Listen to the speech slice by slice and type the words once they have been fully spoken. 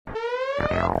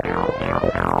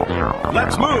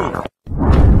Let's move!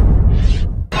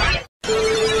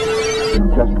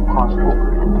 Just possible.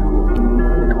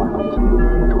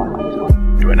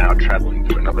 You are now traveling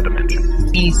through another dimension.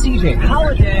 CJ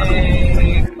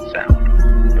Holiday! Sound.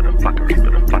 But a fuckery.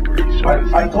 So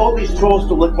I told these trolls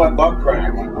to lick my butt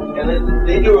crack, and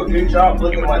they do a good job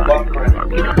licking my butt crack.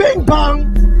 Bing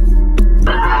bong!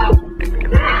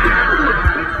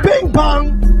 Bing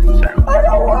bong! sound. I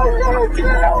don't want to go to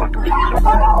jail! I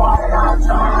don't want to go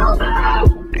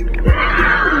to jail!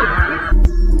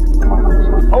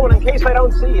 Oh, and in case I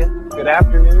don't see you, good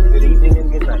afternoon, good evening,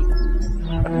 and good night.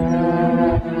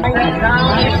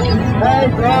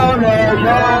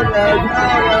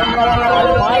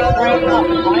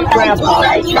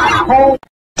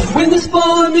 When the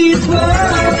spawn meets world.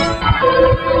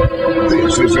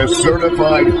 This is a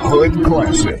certified hood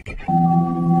classic.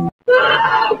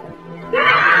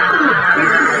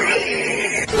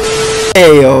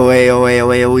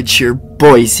 Ayo, it's your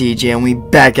boy CJ, and we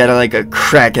back at it like a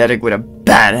crack addict with a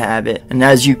bad habit. And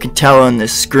as you can tell on the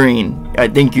screen, I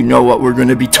think you know what we're going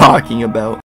to be talking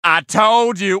about. I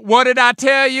told you. What did I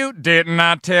tell you? Didn't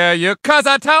I tell you? 'Cause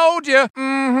I told you.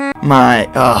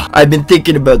 I've been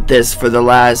thinking about this for the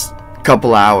last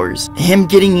couple hours. Him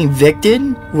getting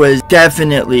evicted was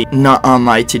definitely not on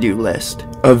my to-do list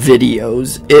of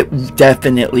videos. It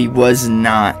definitely was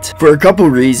not. For a couple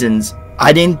reasons.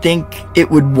 I didn't think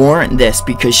it would warrant this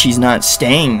because she's not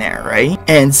staying there, right?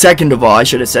 And second of all, I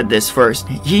should have said this first.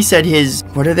 He said his,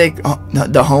 what are they,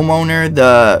 the homeowner,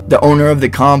 the owner of the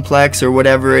complex or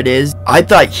whatever it is. I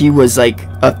thought he was like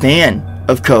a fan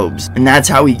of Cobes, and that's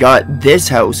how he got this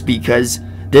house, because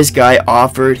this guy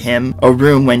offered him a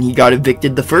room when he got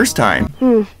evicted the first time.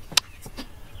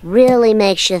 Really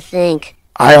makes you think.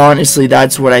 I honestly,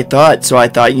 that's what I thought. So I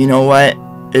thought, you know what,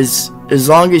 as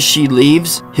long as she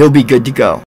leaves, he'll be good to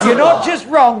go. You're not just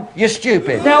wrong, you're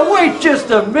stupid. Now wait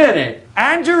just a minute.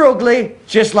 And you're ugly,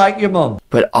 just like your mum.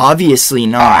 But obviously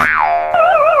not.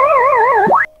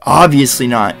 Obviously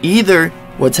not. Either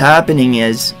what's happening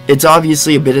is, it's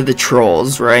obviously a bit of the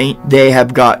trolls, right? They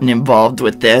have gotten involved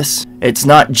with this. It's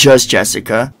not just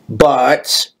Jessica.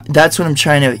 But That's what I'm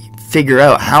trying to figure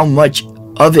out. How much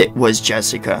of it was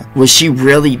Jessica? Was she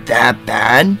really that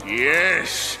bad?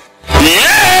 Yes.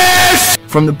 Yes!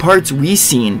 From the parts we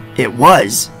seen, it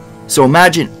was. So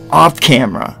imagine off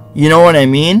camera. You know what I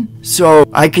mean? So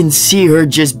I can see her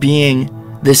just being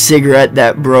the cigarette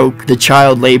that broke the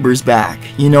child labor's back.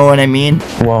 You know what I mean?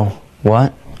 Whoa,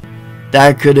 what?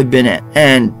 That could have been it.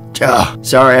 And,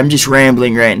 sorry, I'm just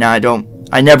rambling right now.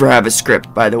 I never have a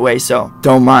script, by the way, so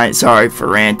don't mind. Sorry for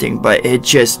ranting, but it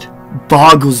just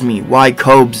boggles me why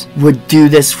Cobes would do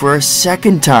this for a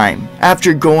second time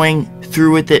after going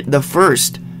through with it the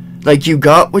first. Like, you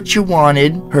got what you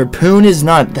wanted. Her poon is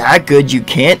not that good. You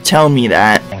can't tell me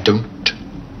that. Don't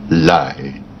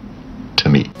lie to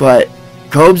me. But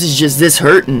Cobes is just this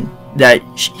hurting that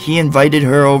he invited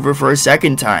her over for a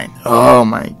second time. Oh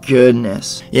my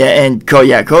goodness. Yeah, and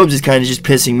Cobes is kind of just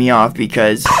pissing me off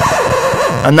because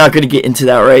I'm not going to get into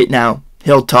that right now.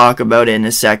 He'll talk about it in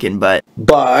a second, but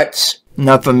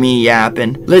enough of me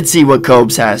yapping. Let's see what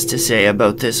Cobes has to say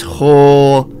about this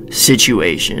whole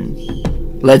situation.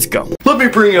 Let's go. Let me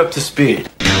bring you up to speed.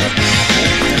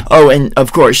 Oh, and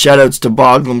of course, shoutouts to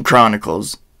Boglum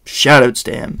Chronicles. Shoutouts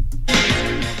to him.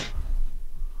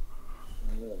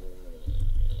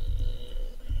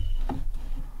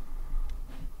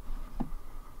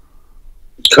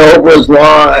 Cobra's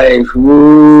live.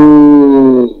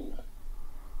 Woo.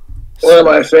 One of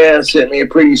my fans sent me a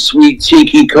pretty sweet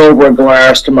tiki Cobra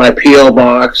glass to my P.O.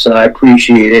 box, and I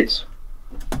appreciate it.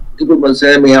 People have been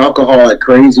sending me alcohol like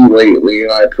crazy lately,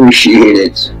 and I appreciate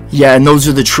it. Yeah, and those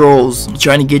are the trolls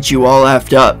trying to get you all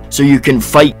effed up so you can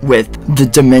fight with the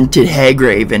demented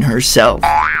Hagraven herself.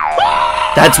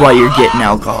 That's why you're getting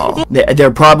alcohol.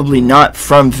 They're probably not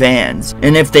from fans.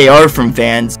 And if they are from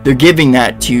fans, they're giving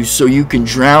that to you so you can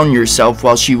drown yourself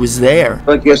while she was there.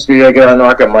 Like yesterday, I got a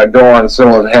knock at my door and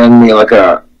someone handed me like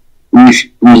a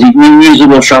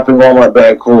reusable shopping Walmart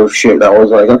bag full of shit. I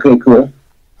was like, okay, cool.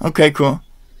 Okay, cool.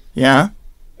 Yeah?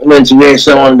 And then today,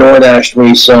 someone DoorDashed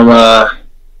me some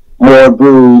more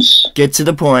booze. Get to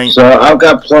the point. So I've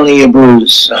got plenty of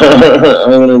booze. I'm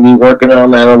going to be working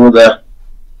on that over the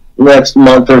next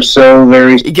month or so.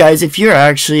 Guys, if you're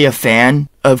actually a fan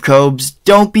of Cobes,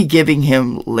 don't be giving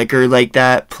him liquor like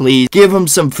that, please. Give him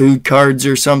some food cards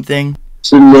or something.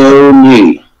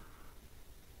 Slowly.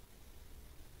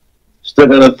 Still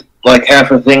got like half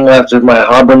a thing left of my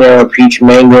habanero peach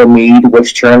mango mead,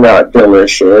 which turned out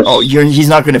delicious. Oh, he's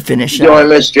not going to finish that. Do I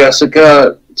miss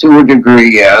Jessica? To a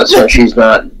degree, yeah. So she's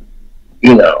not,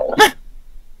 you know.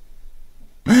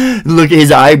 Look at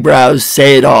his eyebrows,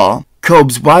 say it all.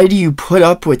 Cobes, why do you put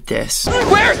up with this?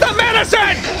 Where's the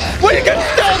medicine? We can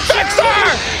still fix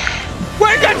her!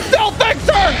 We can still fix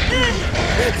her!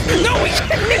 No, we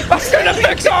can't! I'm gonna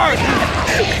fix her!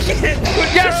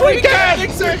 Yes, we can!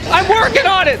 I'm working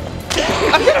on it!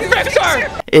 I'm gonna fix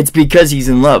her! It's because he's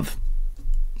in love.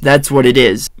 That's what it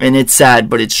is. And it's sad,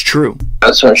 but it's true.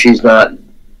 That's when she's not,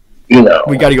 you know.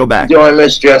 We gotta go back. Do I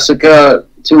miss Jessica?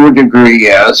 To a degree,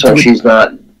 yeah. That's when she's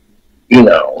not, you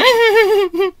know.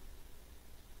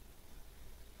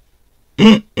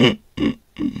 You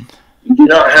do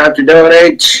not have to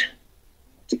donate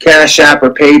to Cash App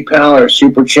or PayPal or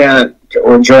Super Chat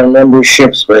or join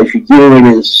memberships, but if you do, it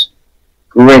is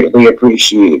greatly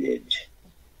appreciated.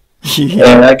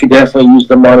 Yeah. And I could definitely use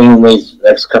the money in these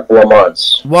next couple of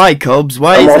months. Why, Cobes?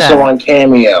 Why I'm is also that? on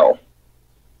Cameo.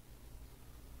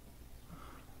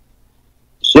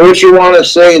 Say what you want to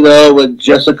say, though, but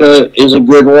Jessica is a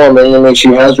good woman. I mean, she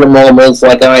has her moments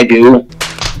like I do.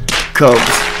 Cobes,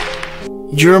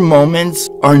 your moments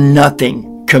are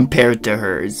nothing compared to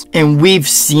hers. And we've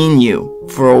seen you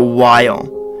for a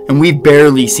while. And we've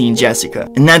barely seen Jessica.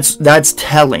 And that's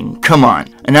telling. Come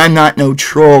on. And I'm not no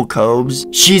troll, Cobes.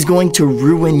 She's going to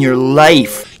ruin your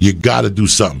life. You gotta do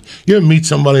something. You ever meet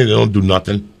somebody that don't do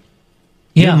nothing?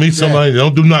 Yeah. You meet somebody that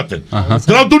don't do nothing.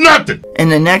 They don't do nothing! In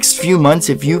the next few months,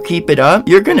 if you keep it up,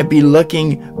 you're gonna be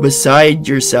looking beside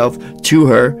yourself to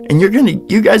her, and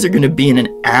you guys are gonna be in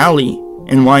an alley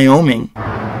in Wyoming.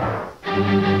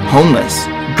 Homeless.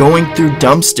 Going through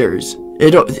dumpsters.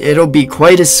 It'll be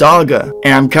quite a saga,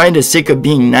 and I'm kinda sick of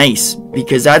being nice,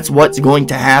 because that's what's going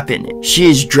to happen. She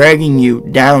is dragging you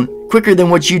down quicker than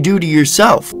what you do to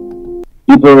yourself.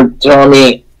 People are telling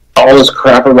me all this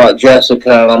crap about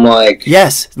Jessica, and I'm like,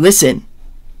 yes, listen.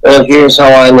 Well, here's how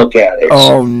I look at it.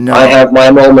 Oh, no. I have my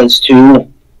moments, too,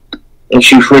 and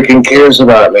she freaking cares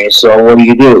about me, so what do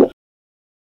you do?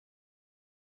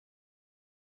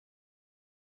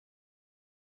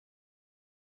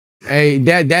 Hey,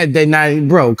 that not,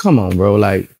 bro. Come on, bro.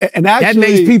 Like, and actually, that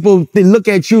makes people look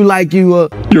at you like you.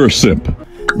 You're a simp.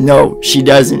 No, she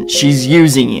doesn't. She's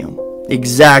using you.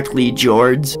 Exactly,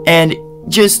 George. And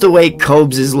just the way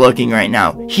Cobes is looking right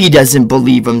now, he doesn't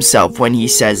believe himself when he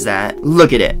says that.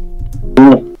 Look at it.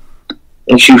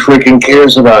 And she freaking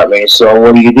cares about me, so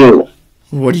what do you do?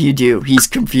 What do you do? He's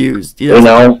confused. You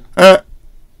know?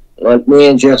 Like me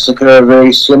and Jessica are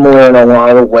very similar in a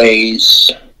lot of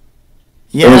ways.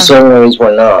 Yeah. In some ways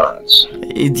we're not.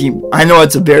 I know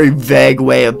it's a very vague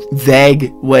way of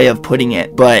putting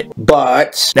it, but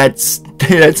that's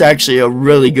actually a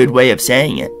really good way of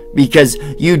saying it, because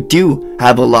you do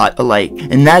have a lot alike,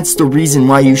 and that's the reason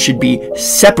why you should be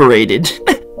separated.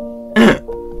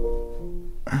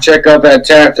 Check out that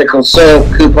tactical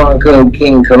soap coupon code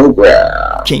King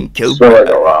Cobra. King Cobra. Smell like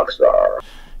a rock star.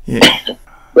 Yeah.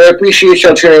 But I appreciate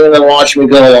y'all tuning in and watching me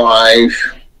go live.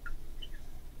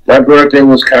 My birthday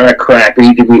was kind of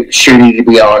crappy, shitty to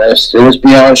be honest. It was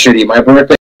beyond shitty. My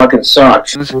birthday fucking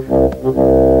sucked. And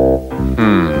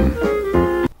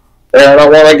I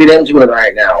don't want to get into it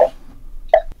right now.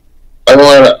 I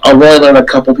want to let a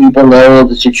couple people know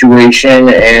the situation,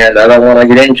 and I don't want to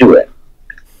get into it.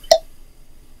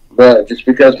 But just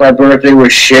because my birthday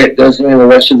was shit doesn't mean the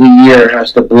rest of the year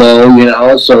has to blow, you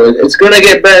know? So it's going to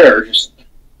get better. Just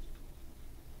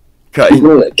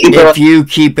if you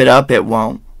keep it up, it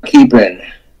won't. Keeping.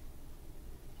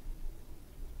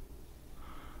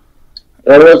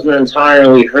 That wasn't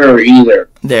entirely her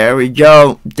either. There we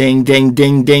go. Ding, ding,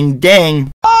 ding, ding, ding.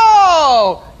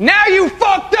 Oh! Now you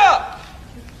fucked up!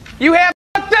 You have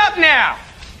fucked up now!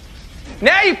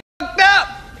 Now you fucked up!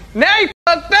 Now you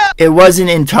fucked up! It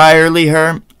wasn't entirely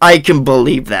her. I can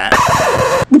believe that.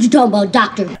 What you talking about,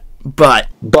 doctor? But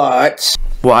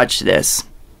watch this.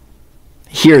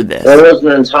 Hear this. That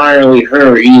wasn't entirely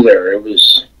her either. It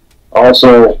was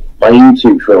also my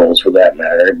YouTube trolls, for that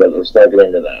matter, but let's not get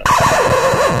into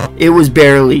that. It was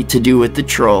barely to do with the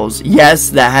trolls. Yes,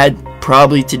 that had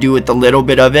probably to do with a little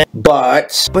bit of it,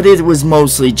 but it was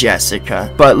mostly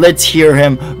Jessica. But let's hear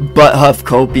him butt huff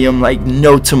copium like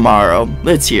no tomorrow.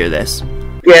 Let's hear this.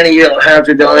 Again, you don't have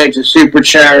to donate to Super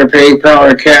Chat or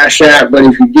PayPal or Cash App, but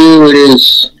if you do, it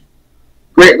is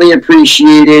greatly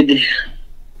appreciated.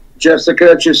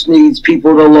 Jessica just needs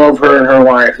people to love her in her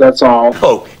life, that's all.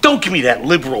 Oh, don't give me that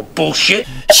liberal bullshit.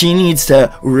 She needs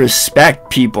to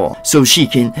respect people so she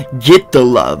can get the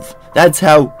love. That's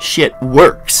how shit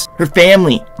works. Her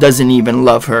family doesn't even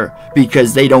love her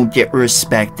because they don't get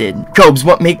respected. Cobes,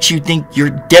 what makes you think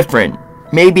you're different?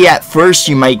 Maybe at first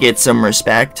you might get some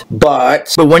respect,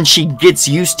 but when she gets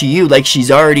used to you like she's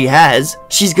already has,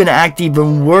 she's gonna act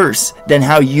even worse than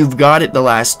how you've got it the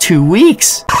last 2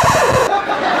 weeks.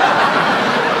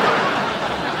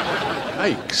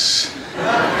 Yikes.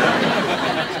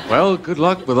 Well, good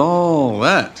luck with all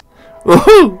that.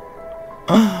 Woohoo!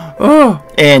 Oh,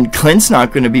 and Clint's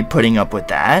not going to be putting up with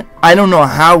that. I don't know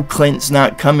how Clint's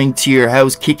not coming to your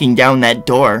house, kicking down that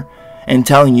door and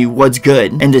telling you what's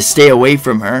good and to stay away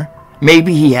from her.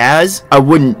 Maybe he has. I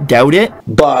wouldn't doubt it,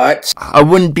 but I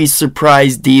wouldn't be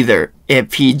surprised either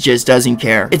if he just doesn't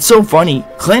care. It's so funny.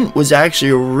 Clint was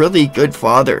actually a really good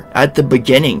father at the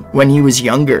beginning when he was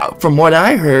younger. From what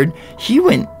I heard, he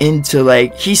went into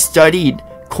he studied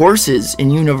courses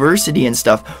in university and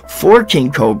stuff for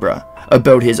King Cobra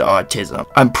about his autism.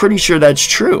 I'm pretty sure that's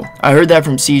true. I heard that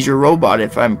from Seizure Robot,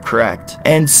 if I'm correct.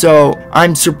 And so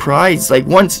I'm surprised,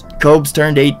 once Cobes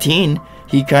turned 18,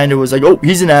 he kind of was like, oh,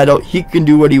 he's an adult, he can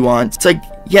do what he wants. It's like,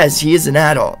 yes, he is an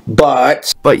adult,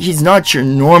 but he's not your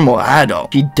normal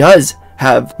adult. He does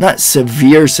have not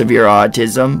severe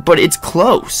autism, but it's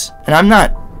close. And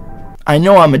I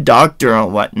know I'm a doctor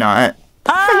and whatnot.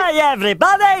 Hi,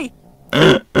 everybody!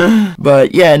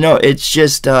 But yeah, no, it's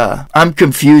just I'm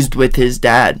confused with his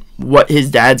dad, what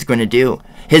his dad's gonna do.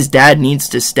 His dad needs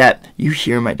to step. You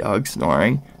hear my dog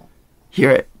snoring?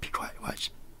 Hear it. Be quiet,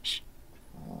 watch. Shh.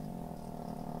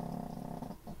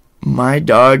 My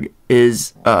dog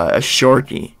is a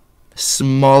Shorkie,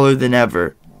 smaller than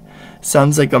ever.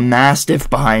 Sounds like a Mastiff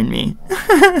behind me.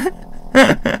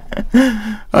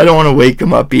 I don't want to wake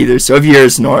him up either, so if you hear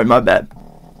snoring, my bad.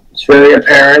 It's very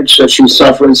apparent that she's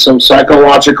suffering some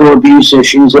psychological abuse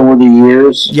issues over the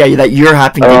years. Yeah, that you're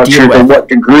having to deal with. I'm not sure to what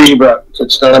degree, but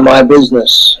it's none of my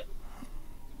business.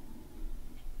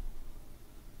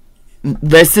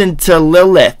 Listen to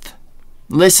Lilith.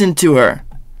 Listen to her.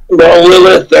 Well,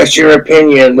 Lilith, that's your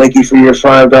opinion. Thank you for your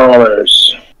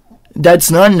 $5. That's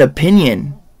not an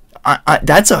opinion.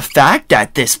 That's a fact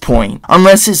at this point.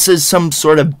 Unless this is some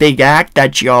sort of big act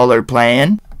that y'all are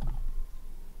playing.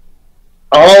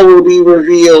 All will be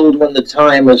revealed when the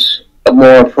time is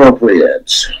more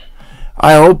appropriate.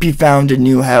 I hope you found a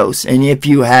new house, and if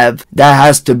you have, that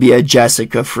has to be a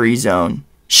Jessica free zone.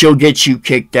 She'll get you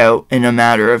kicked out in a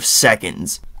matter of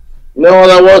seconds. No,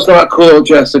 that was not cool of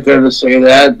Jessica to say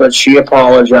that, but she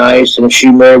apologized and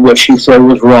she made what she said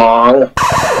was wrong.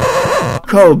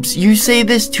 Cobes, you say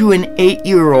this to an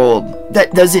 8-year-old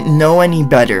that doesn't know any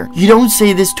better. You don't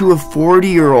say this to a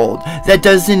 40-year-old that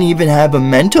doesn't even have a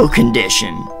mental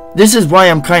condition. This is why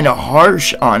I'm kind of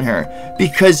harsh on her,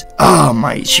 because,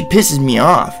 she pisses me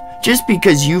off. Just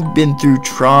because you've been through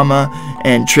trauma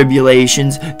and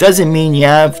tribulations doesn't mean you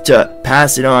have to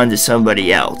pass it on to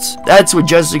somebody else. That's what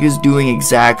Jessica's doing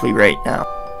exactly right now.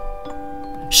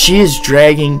 She is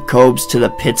dragging Cobes to the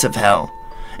pits of hell.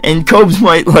 And Cobes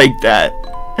might like that.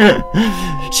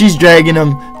 She's dragging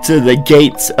him to the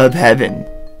gates of heaven.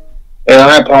 And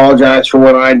I apologize for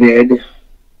what I did.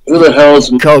 Who the hell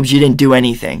is Cobes? You didn't do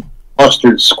anything.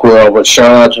 Mustard Squirrel, but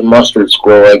shout out to Mustard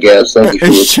Squirrel, I guess. Thank you for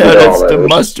the shout out to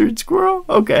Mustard Squirrel?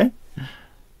 Okay.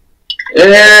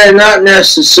 Not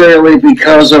necessarily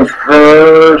because of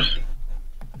her.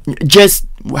 Just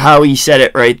how he said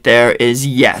it right there is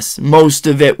yes. Most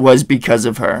of it was because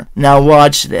of her. Now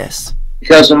watch this.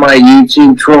 Because of my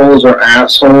YouTube trolls are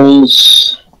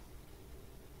assholes.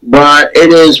 But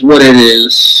it is what it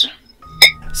is.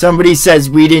 Somebody says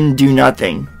we didn't do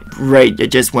nothing. Right, it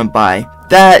just went by.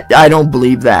 That, I don't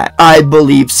believe that. I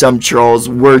believe some trolls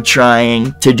were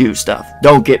trying to do stuff.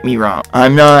 Don't get me wrong.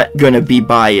 I'm not gonna be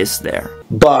biased there.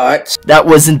 But that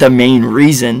wasn't the main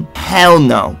reason. Hell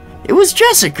no. It was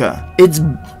Jessica. It's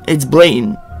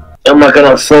blatant. I'm not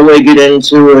gonna fully get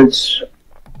into it.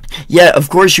 Yeah, of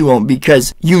course you won't,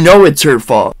 because you know it's her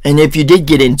fault. And if you did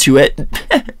get into it,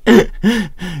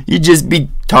 you'd just be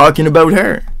talking about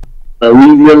her. I'll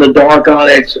leave you in the dark on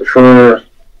it for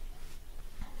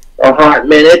a hot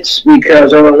minute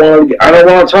because I don't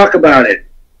want to talk about it.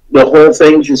 The whole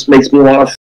thing just makes me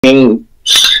want to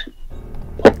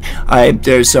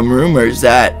there's some rumors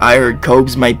that I heard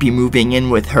Cobes might be moving in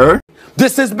with her.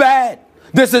 This is bad.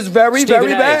 This is very,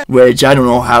 very bad. Which I don't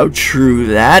know how true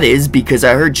that is, because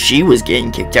I heard she was getting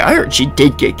kicked out. I heard she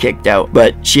did get kicked out,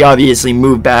 but she obviously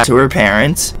moved back to her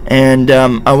parents. And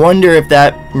I wonder if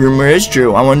that rumor is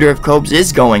true. I wonder if Cobes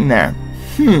is going there.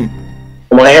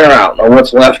 My hair out, or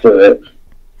what's left of it.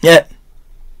 Yeah.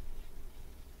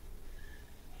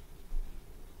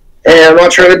 And I'm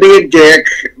not trying to be a dick,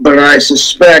 but I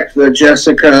suspect that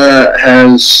Jessica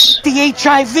has the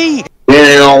HIV.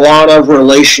 been in a lot of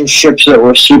relationships that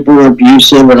were super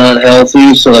abusive and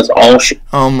unhealthy, so that's all she...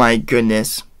 Oh my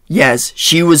goodness. Yes,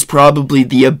 she was probably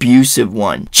the abusive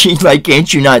one. She, like,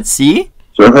 can't you not see?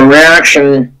 So her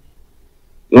reaction,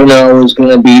 you know, is going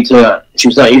to be to...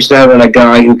 She's not used to having a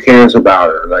guy who cares about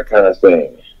her, that kind of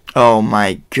thing. Oh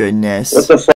my goodness. What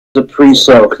the fuck is a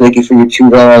pre-soak? Thank you for your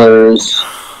 $2.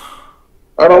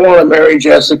 I don't want to marry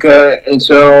Jessica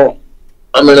until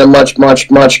I'm in a much, much,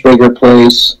 much bigger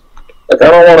place. Like,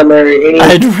 I don't want to marry any...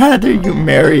 I'd rather you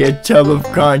marry a tub of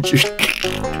country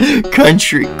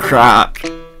crap,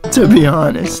 to be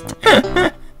honest.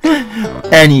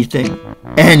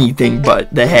 Anything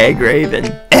but the Hag Raven.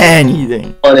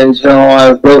 Anything. Until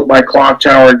I've built my clock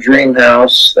tower dream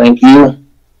house, thank you.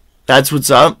 That's what's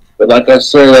up. But like I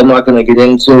said, I'm not going to get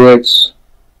into it,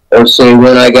 or say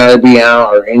when I gotta be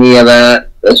out, or any of that.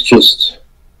 That's just...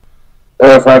 Or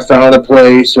if I found a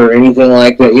place, or anything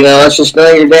like that. You know, that's just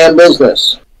none of your damn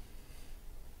business.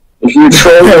 If your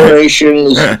troll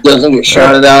donation doesn't get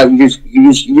shouted out,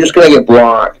 you're just gonna get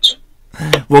blocked.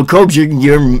 Well, Cobes,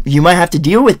 you might have to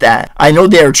deal with that. I know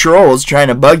there are trolls trying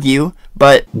to bug you,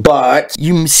 but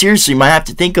you seriously might have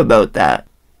to think about that.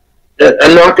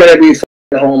 I'm not gonna be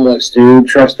homeless, dude.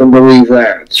 Trust and believe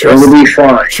that. It'll be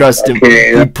fine. Trust and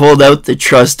he pulled out the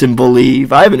trust and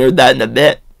believe. I haven't heard that in a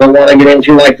bit. I don't want to get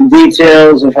into like the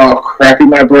details of how crappy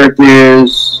my birth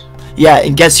is. Yeah,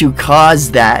 and guess who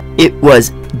caused that? It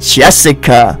was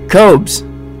Jessica. Cobes.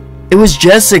 It was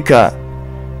Jessica.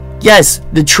 Yes,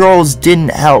 the trolls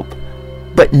didn't help,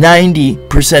 but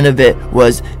 90% of it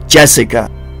was Jessica.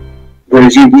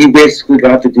 Whereas you basically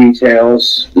got the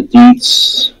details, the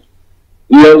deets.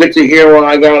 You don't get to hear when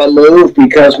I gotta move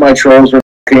because my trolls are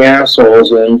fucking assholes,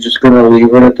 and I'm just gonna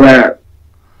leave it at that.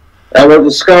 I will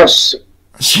discuss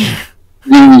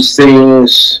these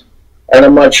things at a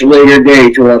much later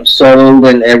date when I'm settled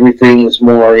and everything's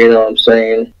more, you know what I'm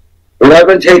saying? But I've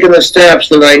been taking the steps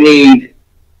that I need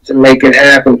to make it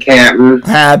happen, Captain.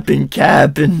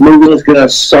 Captain. Moving's gonna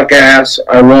suck ass.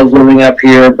 I love living up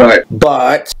here, but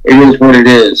it is what it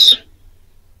is.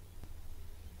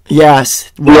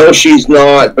 Yes. No, she's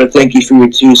not, but thank you for your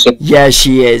 2 cents. Yeah,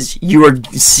 she is. You are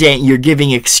saying you're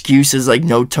giving excuses like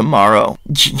no tomorrow.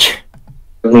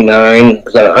 79,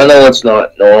 because I know it's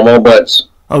not normal, but...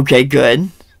 Okay, good.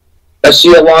 I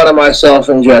see a lot of myself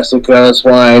in Jessica, that's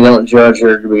why I don't judge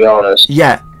her, to be honest.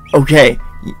 Yeah, okay.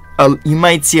 You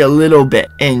might see a little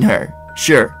bit in her,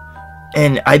 sure.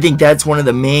 And I think that's one of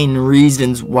the main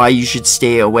reasons why you should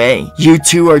stay away. You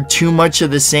two are too much of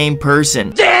the same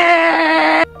person.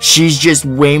 She's just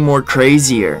way more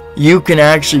crazier. You can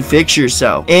actually fix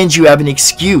yourself, and you have an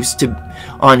excuse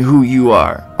on who you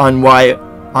are, on why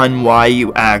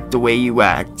you act the way you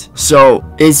act. So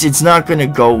it's not gonna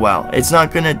go well.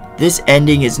 This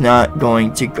ending is not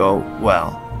going to go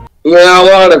well. Yeah, a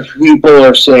lot of people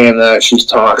are saying that she's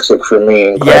toxic for me,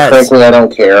 and quite frankly, I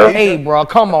don't care. Hey, bro,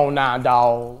 come on now,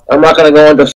 dog. I'm not gonna go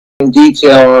into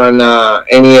detail on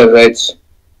any of it,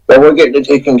 but we're getting it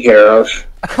taken care of.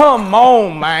 Come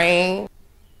on, man.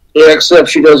 Yeah, except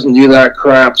she doesn't do that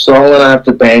crap, so I'm gonna have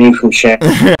to ban you from chat.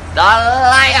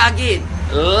 Lie again.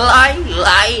 Lie.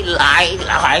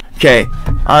 Okay,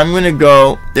 I'm gonna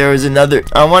go. There was another.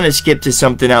 I want to skip to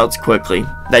something else quickly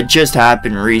that just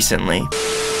happened recently.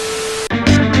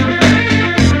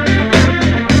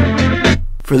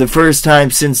 For the first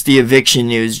time since the eviction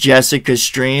news, Jessica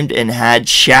streamed and had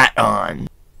chat on,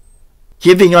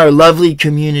 giving our lovely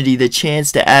community the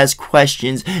chance to ask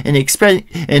questions and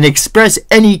express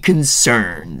any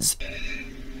concerns.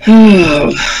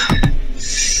 Oh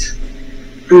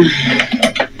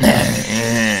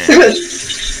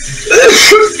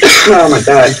my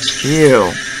god.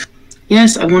 Ew.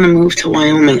 Yes, I want to move to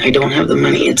Wyoming. I don't have the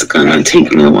money. It's gonna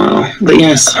take me a while. But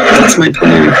yes, that's my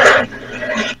plan.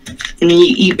 I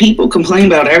mean, you people complain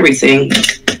about everything.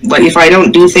 Like, if I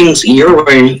don't do things your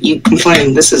way, you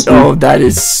complain. This is... Oh, that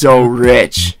is so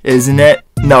rich, isn't it?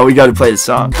 No, we gotta play the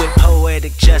song. With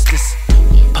poetic justice.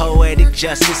 Poetic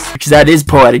justice. Because that is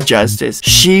poetic justice.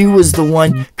 She was the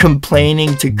one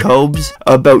complaining to Cobes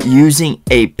about using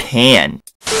a pan.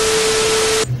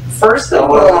 First of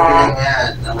all,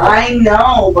 I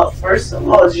know, but first of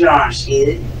all, Josh,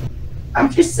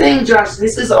 I'm just saying, Josh,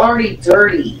 this is already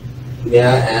dirty.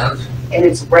 Yeah, and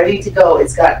it's ready to go.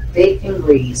 It's got bacon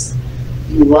grease.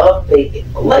 You love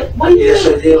bacon. Like, what yes,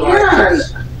 I do like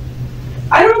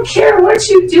I don't care what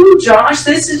you do, Josh.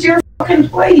 This is your fucking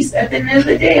place. At the end of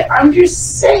the day, I'm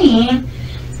just saying,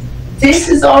 this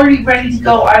is already ready to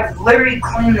go. I've literally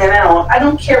cleaned them out. I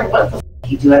don't care what the fuck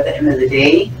you do at the end of the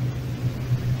day.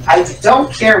 I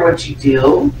don't care what you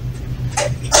do.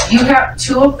 You have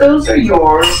 2 of those are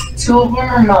yours, 2 of them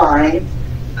are mine.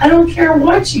 I don't care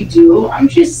what you do. I'm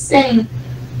just saying,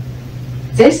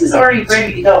 this is already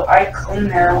ready to go. I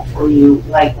cleaned that out for you.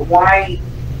 Like, why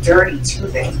dirty 2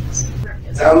 things?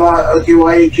 I'm not, okay,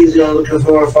 why are you keep looking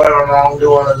for a fight on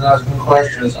wrongdoing and asking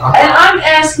questions? I'm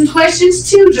asking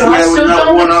questions too, Josh, yeah, so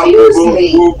don't accuse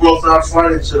me. We're both not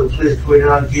fighting, so please quit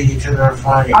not getting each other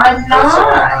fighting. I'm not. That's all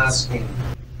I'm asking.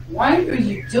 Why are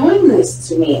you doing this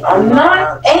to me? I'm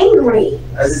not angry.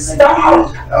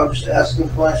 Stop. I'm just asking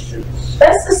questions.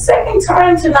 That's the 2nd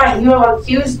time tonight you have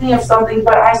accused me of something,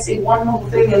 but I say one little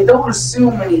thing and don't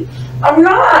assume me. I'm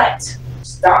not.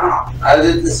 Stop. I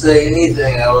didn't say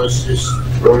anything. I was just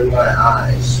rolling my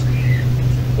eyes.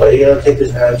 But you gotta take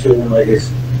this attitude and like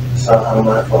it's somehow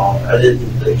my fault. I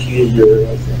didn't accuse you of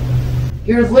anything.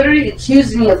 You're literally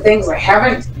accusing me of things I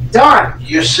haven't done.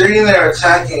 You're sitting there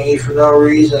attacking me for no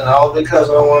reason, all because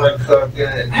I want to cook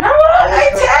and how have I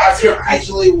attacked you? I can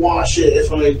easily wash it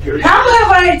if I agree. How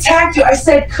have I attacked you? I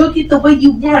said cook it the way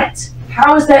you want.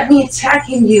 How is that me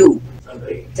attacking you?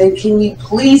 Then can you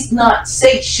please not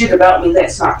say shit about me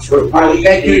that's not true?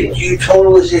 You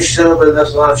totally say shit but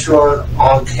that's not true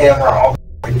on camera all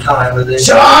the time. And then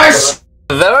Josh!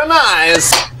 Very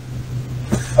nice.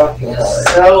 Fucking hell.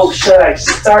 So should I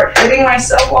start hitting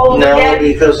myself all over again?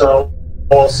 No, because I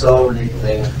won't solve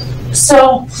anything.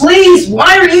 So please,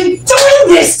 why are you doing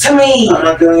this to me? I'm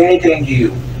not doing anything to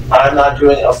you. I'm not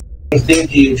doing a fucking thing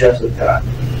to you, Jessica.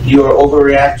 You are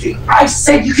overreacting. I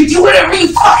said you could do whatever you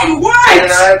fucking want!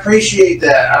 And I appreciate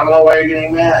that. I don't know why you're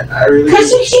getting mad. I really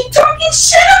Because you keep talking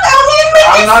shit about me and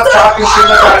making I'm not stuff talking shit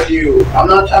about you. I'm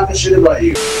not talking shit about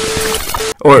you.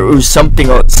 Or it was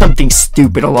something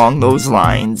stupid along those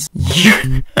lines.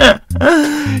 You're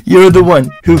the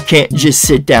one who can't just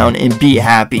sit down and be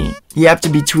happy. You have to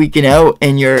be tweaking out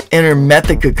and your inner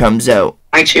Methica comes out.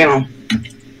 My channel.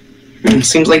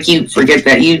 Seems like you forget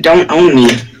that you don't own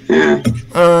me.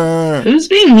 Who's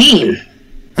being mean?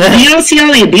 You don't see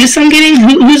all the abuse I'm getting?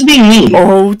 Who's being mean?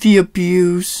 Oh, the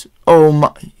abuse. Oh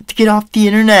my. Get off the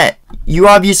internet. You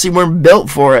obviously weren't built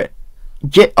for it.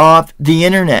 Get off the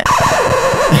internet.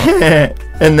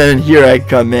 And then here I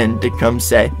come in to come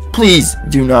say, please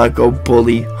do not go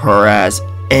bully, harass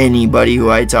anybody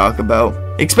who I talk about,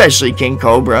 especially King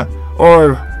Cobra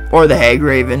or the Hag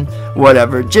Raven,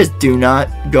 whatever. Just do not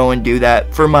go and do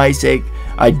that. For my sake,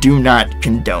 I do not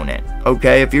condone it.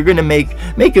 Okay, if you're gonna make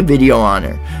a video on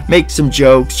her, make some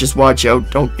jokes, just watch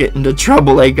out, don't get into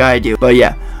trouble like I do. But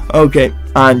yeah, okay,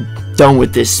 I'm done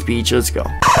with this speech. Let's go.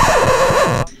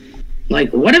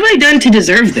 Like, what have I done to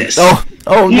deserve this?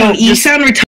 Oh no, you sound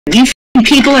retarded. You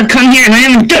people have come here and I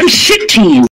haven't done shit to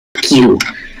you. F you.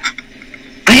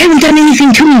 I haven't done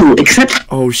anything to you except.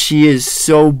 Oh, she is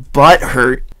so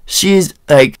butthurt. She is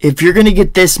like, if you're gonna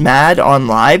get this mad on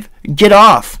live, get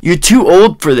off. You're too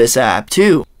old for this app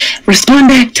too. Respond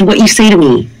back to what you say to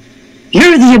me.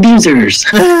 You're the abusers.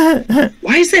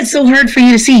 Why is that so hard for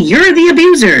you to see? You're the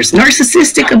abusers.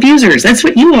 Narcissistic abusers. That's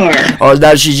what you are. Oh,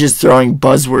 now she's just throwing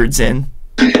buzzwords in.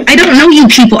 I don't know you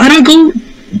people. I don't go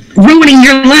ruining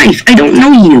your life. I don't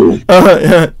know you.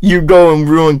 You go and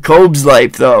ruin Cobe's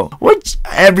life though.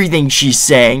 Everything she's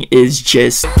saying is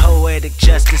just poetic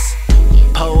justice.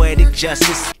 Poetic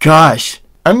justice. Gosh.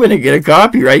 I'm gonna get a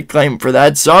copyright claim for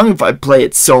that song if I play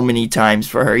it so many times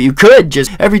for her. You could just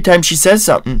every time she says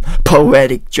something.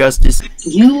 Poetic justice.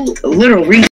 You little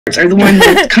retards are the ones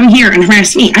that come here and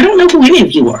harass me. I don't know who any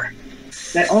of you are.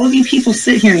 That all of you people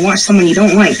sit here and watch someone you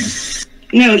don't like.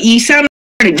 No, you sound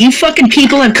retarded. You fucking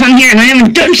people have come here and I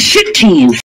haven't done shit to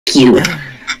you. F you.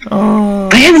 Oh.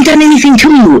 I haven't done anything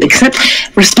to you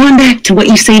except respond back to what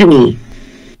you say to me.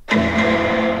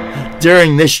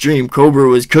 During this stream, Cobra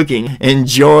was cooking,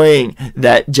 enjoying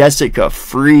that Jessica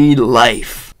free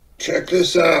life. Check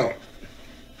this out.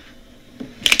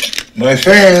 My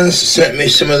fans sent me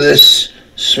some of this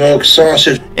smoked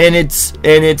sausage. And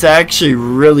it's actually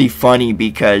really funny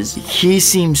because he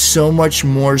seems so much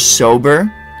more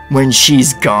sober when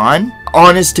she's gone.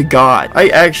 Honest to God. I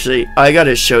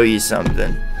gotta show you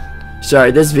something.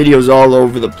 Sorry, this video's all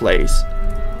over the place.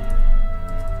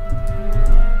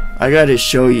 I gotta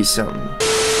show you something.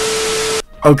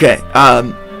 Okay,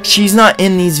 she's not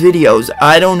in these videos.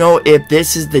 I don't know if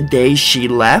this is the day she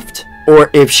left or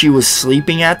if she was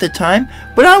sleeping at the time,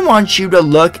 but I want you to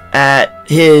look at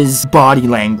his body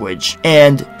language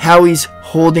and how he's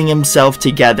holding himself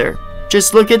together.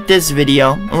 Just look at this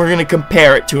video and we're gonna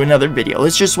compare it to another video.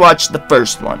 Let's just watch the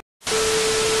first one.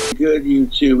 Good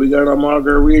YouTube. We got a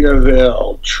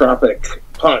Margaritaville Tropic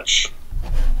Punch.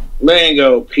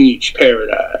 Mango Peach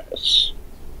Paradise.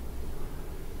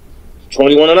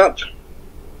 21 and up.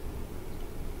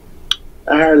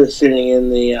 I heard it sitting in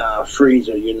the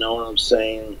freezer, you know what I'm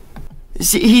saying?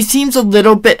 See, he seems a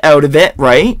little bit out of it,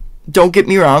 right? Don't get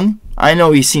me wrong. I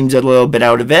know he seems a little bit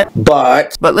out of it.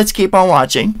 But let's keep on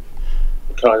watching.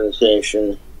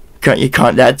 Condensation. You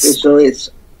can't, that's... So it's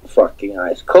fucking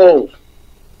ice cold.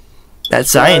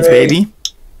 That's science, baby.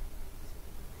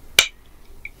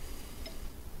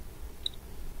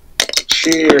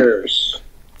 Cheers.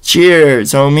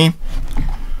 Cheers, homie.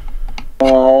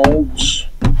 Old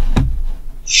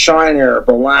Shiner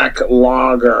Black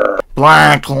Lager.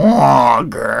 Black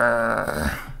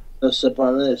Lager. Let's sip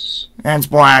on this. That's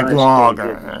Black Nice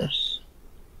Lager. goodness.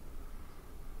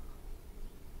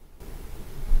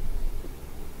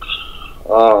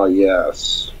 Oh,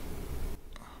 yes.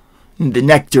 The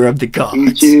nectar of the gods.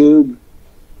 YouTube.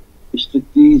 You stick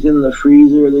these in the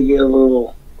freezer, they get a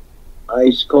little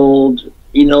ice cold.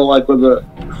 You know, like with the...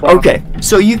 Okay,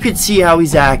 so you could see how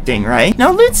he's acting, right?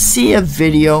 Now let's see a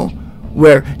video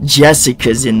where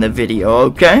Jessica's in the video,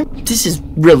 okay? This is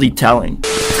really telling.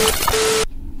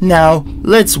 Now,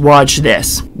 let's watch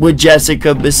this. With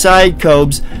Jessica beside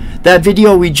Cobes. That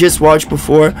video we just watched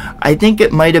before, I think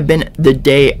it might have been the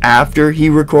day after he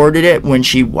recorded it when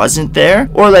she wasn't there.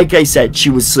 Or like I said, she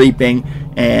was sleeping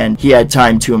and he had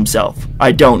time to himself.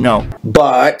 I don't know.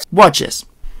 But, watch this.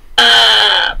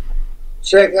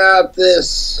 Check out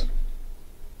this.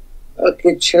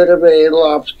 Okay, cheddar bay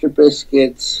lobster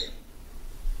biscuits,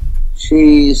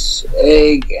 cheese,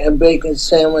 egg, and bacon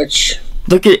sandwich.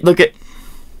 Look at.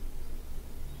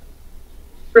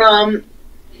 From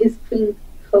his Queen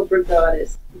Cobra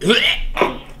Goddess.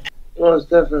 Most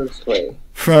definitely.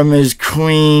 From his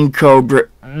Queen Cobra.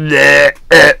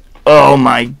 Oh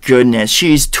my goodness,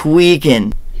 she's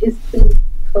tweaking. His Queen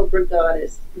Cobra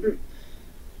Goddess.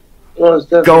 Most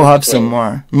definitely. Go have some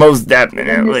more. Most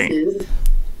definitely.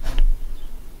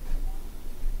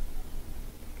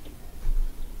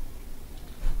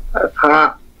 That's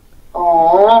hot.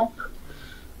 Aww.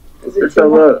 Is it It's too a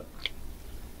hot? little.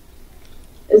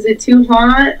 Is it too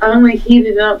hot? I only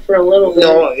heated it up for a little bit.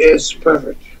 No, it's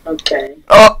perfect. Okay.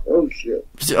 Oh shit.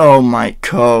 Oh my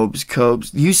Cobes.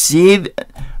 You see?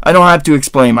 I don't have to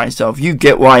explain myself. You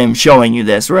get why I'm showing you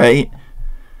this, right?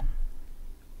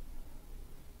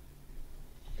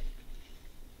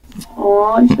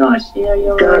 Oh, Josh, yeah,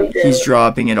 you're right. He's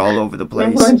dropping it all over the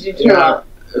place. What'd you drop?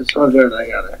 Yeah, it's all good. I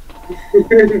got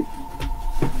it.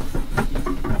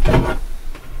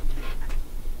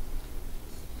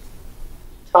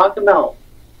 Talk about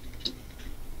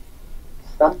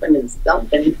stumping and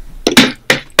stumping.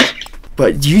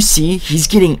 But do you see? He's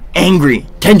getting angry.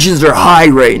 Tensions are high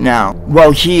right now.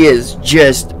 While he is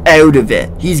just out of it.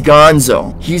 He's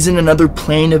gonzo. He's in another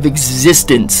plane of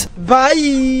existence. Bye!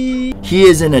 He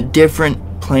is in a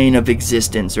different plane of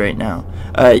existence right now.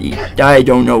 I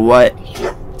don't know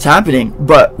what's happening.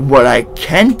 But what I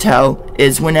can tell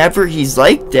is whenever he's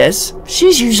like this,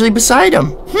 she's usually beside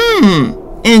him.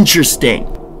 Interesting.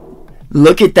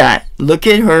 Look at that. Look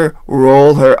at her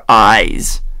roll her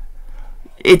eyes.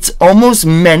 It's almost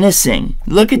menacing.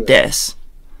 Look at this.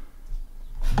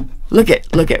 Look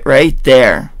at right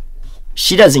there.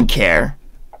 She doesn't care.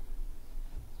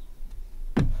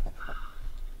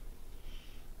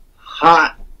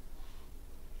 Hot.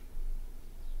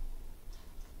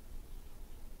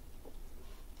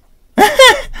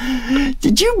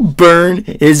 Did you burn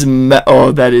his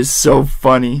oh, that is so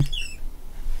funny.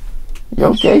 You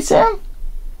okay, Sam?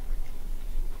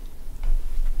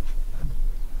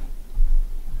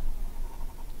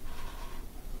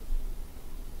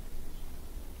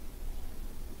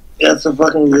 That's a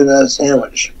fucking good ass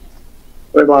sandwich.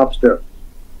 With lobster.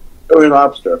 With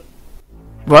lobster.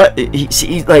 What?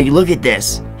 He's like, look at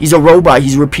this. He's a robot.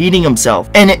 He's repeating himself.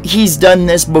 And he's done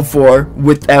this before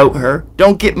without her.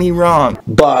 Don't get me wrong.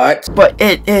 But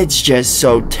it's just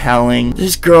so telling.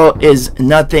 This girl is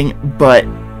nothing but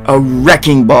a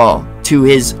wrecking ball to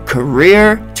his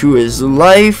career, to his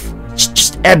life,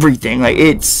 just everything. Like,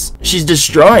 she's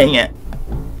destroying it.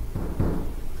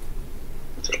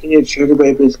 Taking your sugar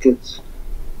bay biscuits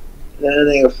and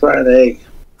adding a fried egg.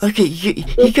 Look at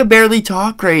he could barely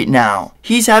talk right now.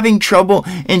 He's having trouble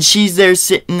and she's there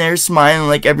sitting there smiling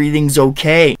like everything's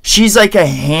okay. She's like a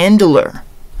handler.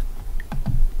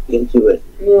 Into it.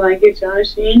 You like it,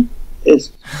 Joshy?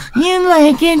 It's You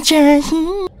like it,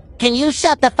 Joshy? Can you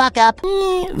shut the fuck up?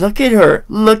 Look at her.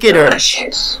 Look at her.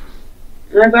 delicious.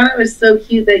 And I thought it was so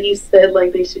cute that you said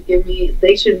like they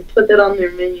should put that on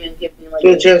their menu and give me like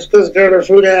Dude, Jessica's got her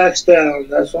food axe down.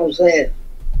 That's what I'm saying.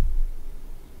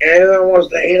 Anyone wants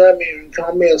to hate at me and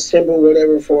call me a symbol,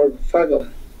 whatever, for it, fuck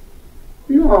them.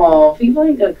 No, people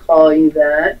ain't gonna call you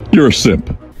that. You're a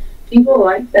simp. People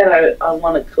like that. I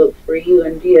want to cook for you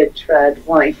and be a trad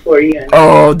wife for you.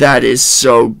 Oh, that is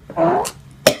so...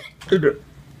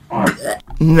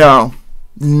 No.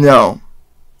 No.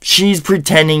 She's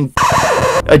pretending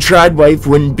a trad wife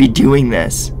wouldn't be doing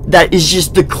this. That is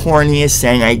just the corniest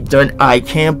thing. I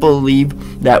can't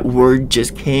believe that word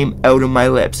just came out of my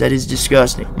lips. That is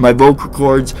disgusting. My vocal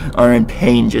cords are in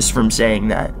pain just from saying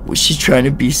that. Well, she's trying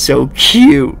to be so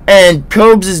cute. And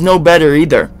Cobes is no better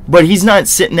either. But he's not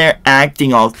sitting there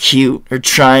acting all cute or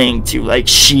trying to like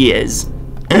she is.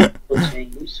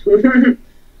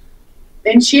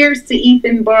 And cheers to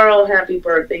Ethan Barrow. Happy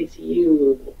birthday to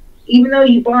you. Even though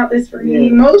you bought this for me,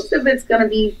 most of it's going to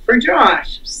be for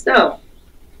Josh. So,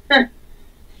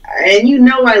 and you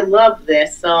know I love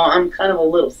this, so I'm kind of a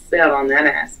little sad on that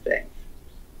aspect.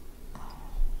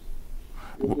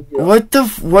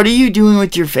 What are you doing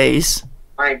with your face?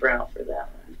 Eyebrow for that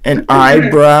one. An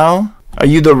eyebrow? Are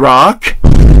you The Rock?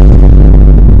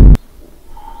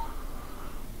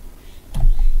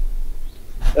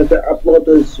 I have to upload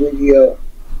this video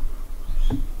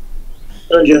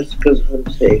on Jessica's home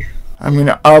safe. I'm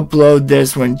gonna upload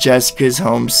this when Jessica's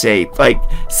home safe. Like,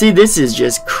 see, this is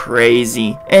just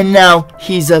crazy. And now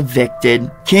he's evicted.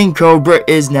 King Cobra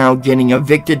is now getting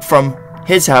evicted from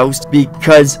his house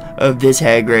because of this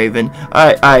hag raven.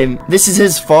 This is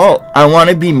his fault. I want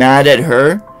to be mad at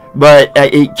her, but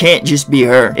it can't just be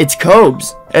her. It's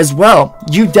Cobes as well.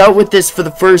 You dealt with this for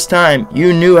the first time.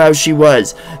 You knew how she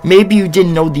was. Maybe you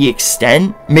didn't know the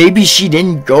extent. Maybe she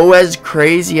didn't go as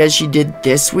crazy as she did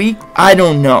this week. I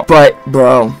don't know. But,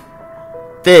 bro,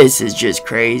 this is just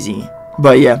crazy.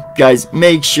 But yeah, guys,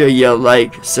 make sure you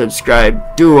like,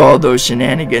 subscribe, do all those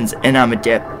shenanigans, and I'm a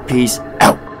dip. Peace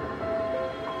out.